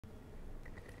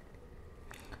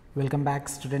Welcome back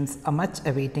students, a much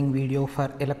awaiting video for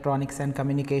electronics and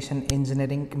communication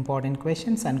engineering important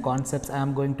questions and concepts I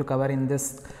am going to cover in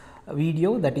this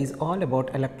video, that is all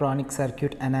about electronic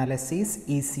circuit analysis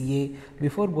ECA.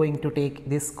 Before going to take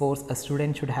this course, a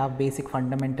student should have basic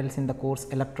fundamentals in the course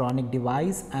electronic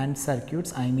device and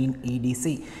circuits, I mean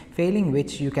EDC, failing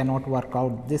which you cannot work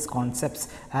out these concepts.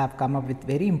 I have come up with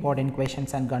very important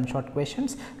questions and gunshot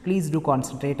questions. Please do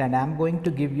concentrate, and I am going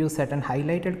to give you certain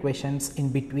highlighted questions in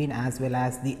between as well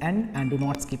as the end, and do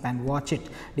not skip and watch it.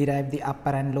 Derive the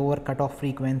upper and lower cutoff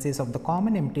frequencies of the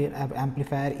common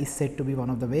amplifier is said to be one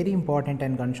of the very important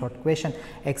and gunshot question.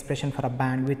 Expression for a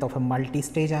bandwidth of a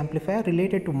multi-stage amplifier.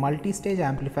 Related to multi-stage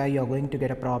amplifier, you are going to get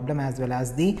a problem as well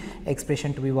as the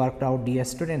expression to be worked out, dear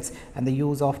students. And the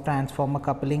use of transformer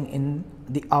coupling in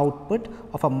the output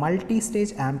of a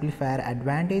multi-stage amplifier,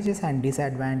 advantages and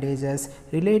disadvantages.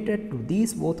 Related to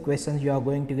these both questions, you are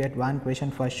going to get one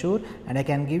question for sure, and I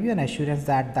can give you an assurance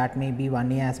that that may be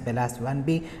 1A as well as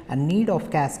 1B. A need of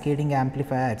cascading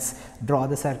amplifiers. Draw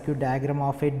the circuit diagram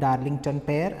of a Darlington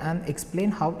pair and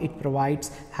explain how it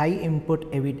provides high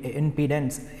input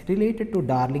impedance. Related to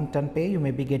Darlington pair, you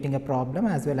may be getting a problem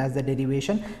as well as the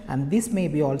derivation, and this may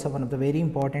be also one of the very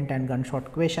important and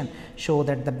gunshot question. Show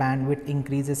that the bandwidth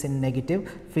increases in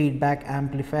negative feedback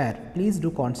amplifier. Please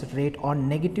do concentrate on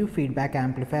negative feedback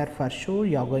amplifier, for sure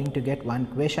you are going to get one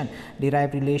question.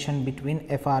 Derive relation between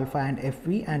F alpha and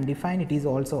FV and define it is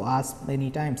also asked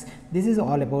many times. This is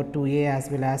all about 2A as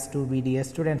well as 2B, dear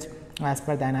students. As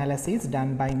per the analysis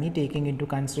done by me, taking into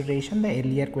consideration the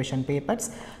earlier question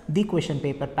papers, the question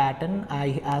paper pattern,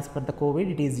 as per the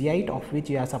COVID, it is 8 of which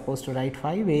you are supposed to write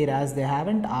 5, whereas they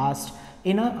haven't asked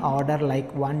in a order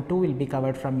like 1, 2 will be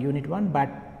covered from unit 1, but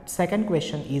second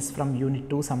question is from unit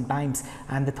 2 sometimes,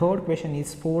 and the third question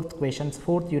is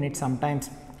fourth unit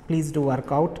sometimes. Please do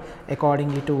work out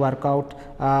accordingly to work out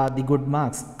the good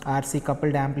marks. RC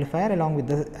coupled amplifier along with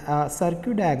the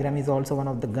circuit diagram is also one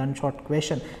of the gunshot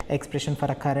question. Expression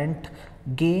for a current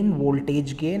gain,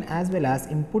 voltage gain as well as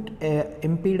input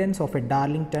impedance of a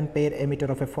Darlington pair emitter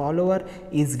of a follower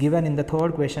is given in the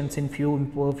third questions in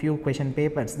few question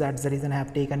papers. That's the reason I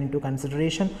have taken into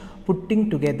consideration putting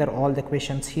together all the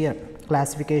questions here.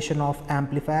 Classification of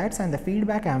amplifiers and the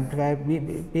feedback amplifier,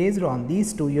 based on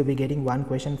these two you'll be getting one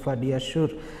question for dear sure.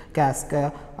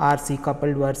 RC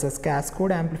coupled versus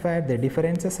cascade amplifier, the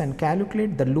differences, and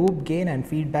calculate the loop gain and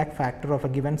feedback factor of a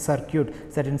given circuit.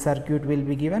 Certain circuit will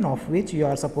be given of which you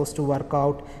are supposed to work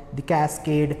out the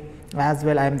cascade as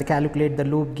well. I am to calculate the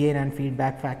loop gain and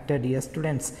feedback factor, dear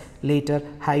students. Later,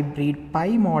 hybrid pi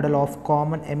model of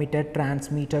common emitter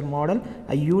transmitter model,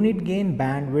 a unit gain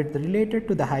bandwidth. Related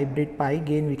to the hybrid pi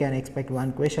gain, we can expect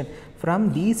one question.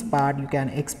 From these part you can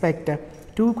expect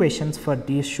two questions for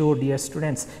this show, dear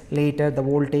students. Later, the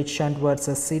voltage shunt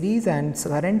versus series and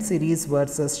current series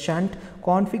versus shunt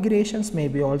configurations may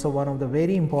be also one of the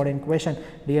very important question.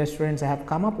 Dear students, I have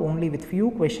come up only with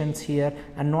few questions here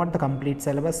and not the complete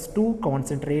syllabus to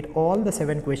concentrate all the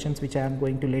 7 questions which I am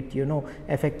going to let you know.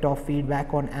 Effect of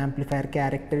feedback on amplifier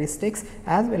characteristics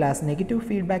as well as negative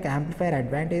feedback amplifier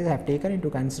advantage I have taken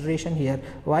into consideration here.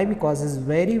 Why? Because it's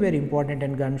very important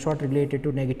and gunshot related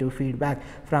to negative feedback.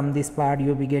 From this part you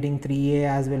will be getting 3A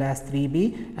as well as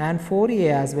 3B and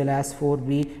 4A as well as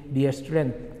 4B, dear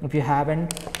student. If you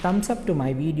haven't, thumbs up to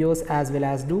my videos as well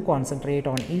as do concentrate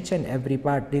on each and every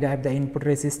part. Derive the input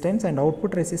resistance and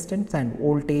output resistance and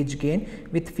voltage gain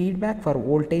with feedback for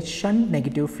voltage shunt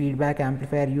negative feedback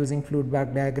amplifier using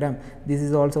feedback diagram. This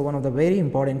is also one of the very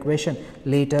important question.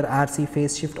 Later, RC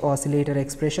phase shift oscillator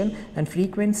expression and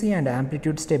frequency and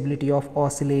amplitude stability of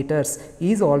oscillators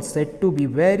is also said to be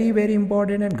very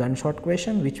important and gunshot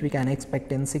question which we can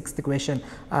expect in 6th question.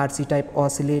 RC type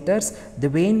oscillators, the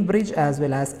Wien bridge as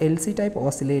well as LC type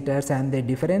oscillators and their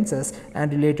differences,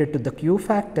 and related to the Q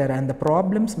factor and the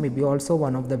problems may be also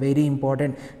one of the very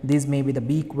important. This may be the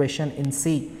B question in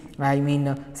C. I mean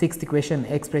 6th question.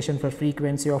 Expression for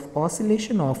frequency of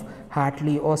oscillation of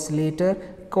Hartley oscillator,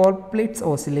 Colpitts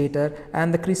oscillator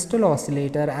and the crystal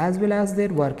oscillator as well as their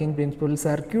working principle,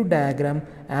 circuit diagram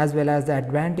as well as the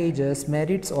advantages,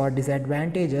 merits or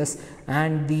disadvantages,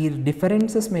 and the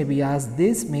differences may be asked.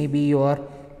 This may be your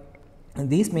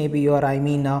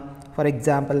for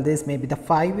example, this may be the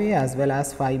 5A as well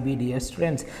as 5B, dear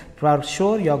students. For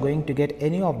sure you are going to get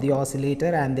any of the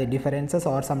oscillator and the differences,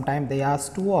 or sometimes they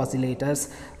ask 2 oscillators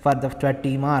for the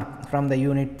 30 mark from the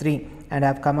unit 3. and I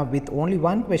have come up with only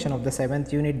one question of the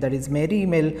 7th unit, that is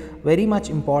very much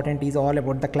important, is all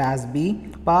about the class B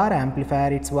power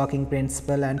amplifier, its working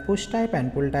principle and push type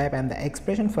and pull type, and the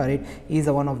expression for it is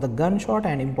one of the gunshot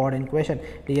and important question.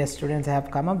 Dear students, I have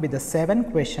come up with the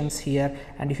 7 questions here,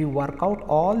 and if you work out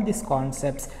all these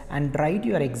concepts and write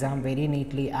your exam very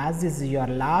neatly, as this is your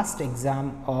last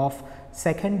exam of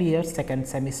second year, second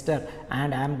semester,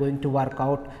 and I am going to work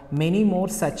out many more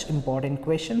such important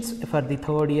questions for the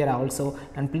third year also.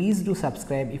 And please do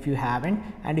subscribe if you haven't,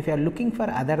 and if you are looking for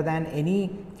other than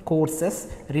any courses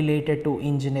related to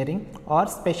engineering or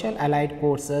special allied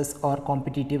courses or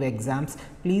competitive exams,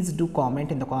 please do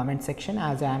comment in the comment section,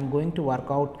 as I am going to work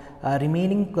out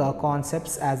remaining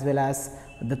concepts as well as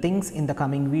the things in the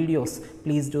coming videos.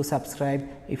 Please do subscribe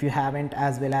if you haven't,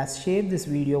 as well as share this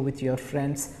video with your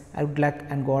friends. Good luck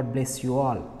and God bless you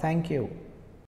all. Thank you.